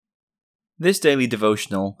This daily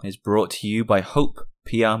devotional is brought to you by Hope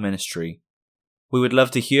PR Ministry. We would love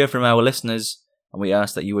to hear from our listeners, and we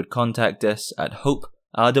ask that you would contact us at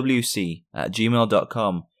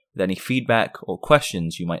hoperwc@gmail.com with any feedback or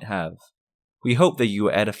questions you might have. We hope that you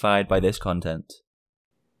were edified by this content.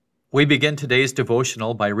 We begin today's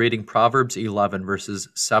devotional by reading Proverbs 11, verses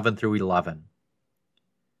 7 through 11.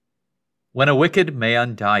 When a wicked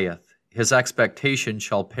man dieth, his expectation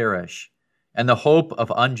shall perish, and the hope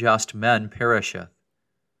of unjust men perisheth.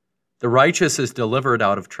 The righteous is delivered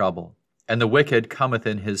out of trouble, and the wicked cometh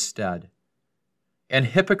in his stead. An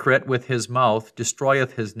hypocrite with his mouth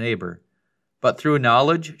destroyeth his neighbor, but through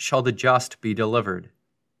knowledge shall the just be delivered.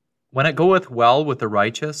 When it goeth well with the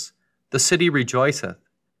righteous, the city rejoiceth,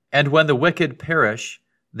 and when the wicked perish,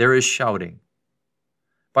 there is shouting.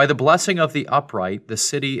 By the blessing of the upright the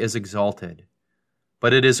city is exalted,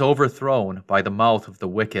 but it is overthrown by the mouth of the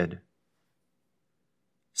wicked.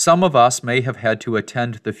 Some of us may have had to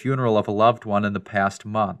attend the funeral of a loved one in the past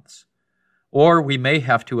months, or we may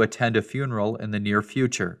have to attend a funeral in the near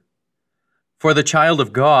future. For the child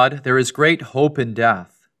of God, there is great hope in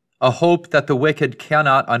death, a hope that the wicked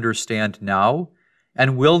cannot understand now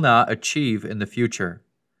and will not achieve in the future.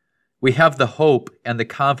 We have the hope and the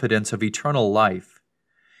confidence of eternal life.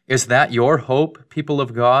 Is that your hope, people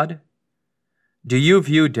of God? Do you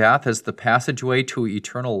view death as the passageway to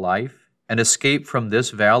eternal life and escape from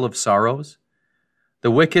this vale of sorrows?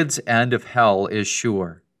 The wicked's end of hell is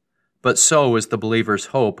sure, but so is the believer's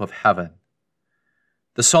hope of heaven.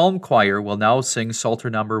 The Psalm Choir will now sing Psalter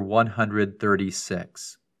number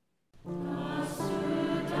 136.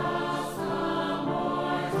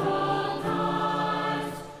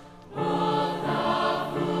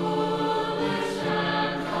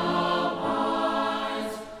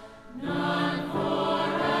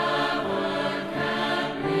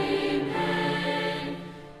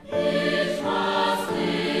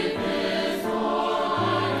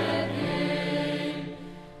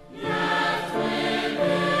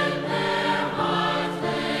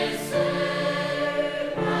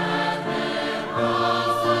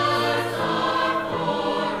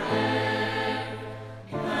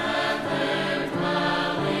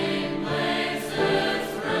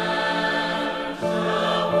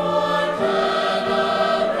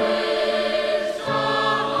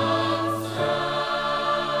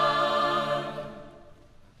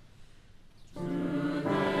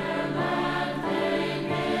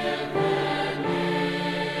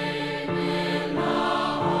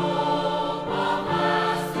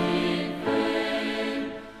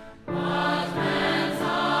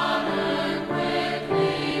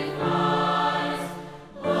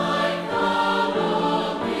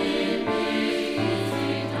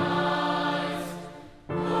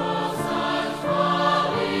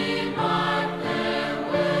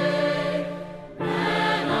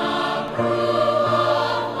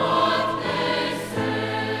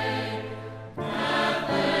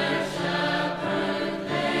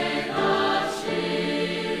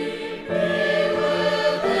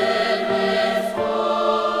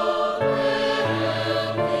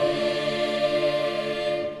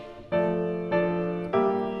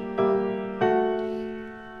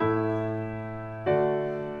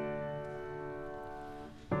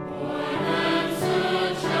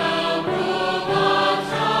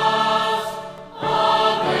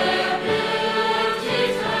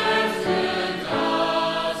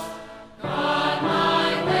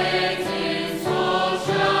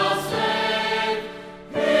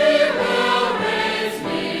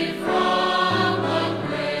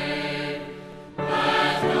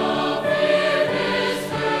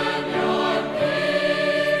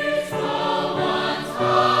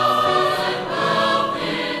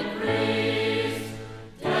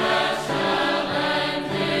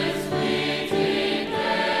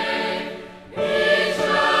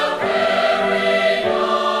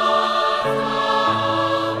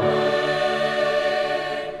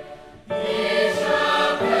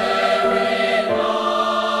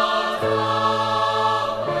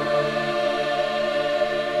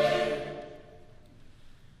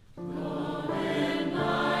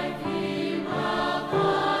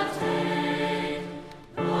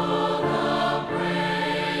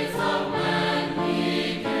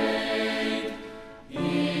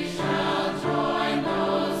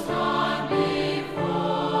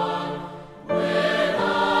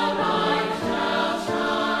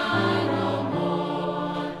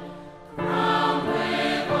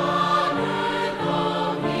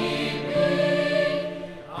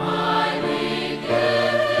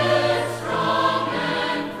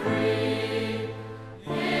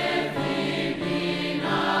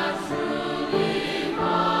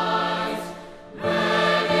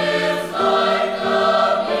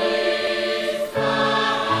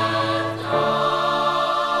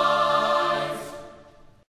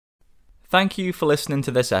 Thank you for listening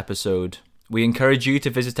to this episode. We encourage you to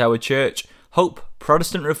visit our church, Hope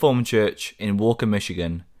Protestant Reformed Church in Walker,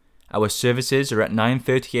 Michigan. Our services are at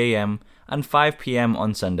 9:30 a.m. and 5 p.m.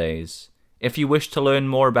 on Sundays. If you wish to learn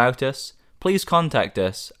more about us, please contact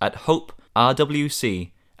us at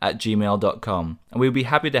hoperwc@gmail.com, and we'll be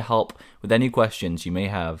happy to help with any questions you may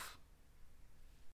have.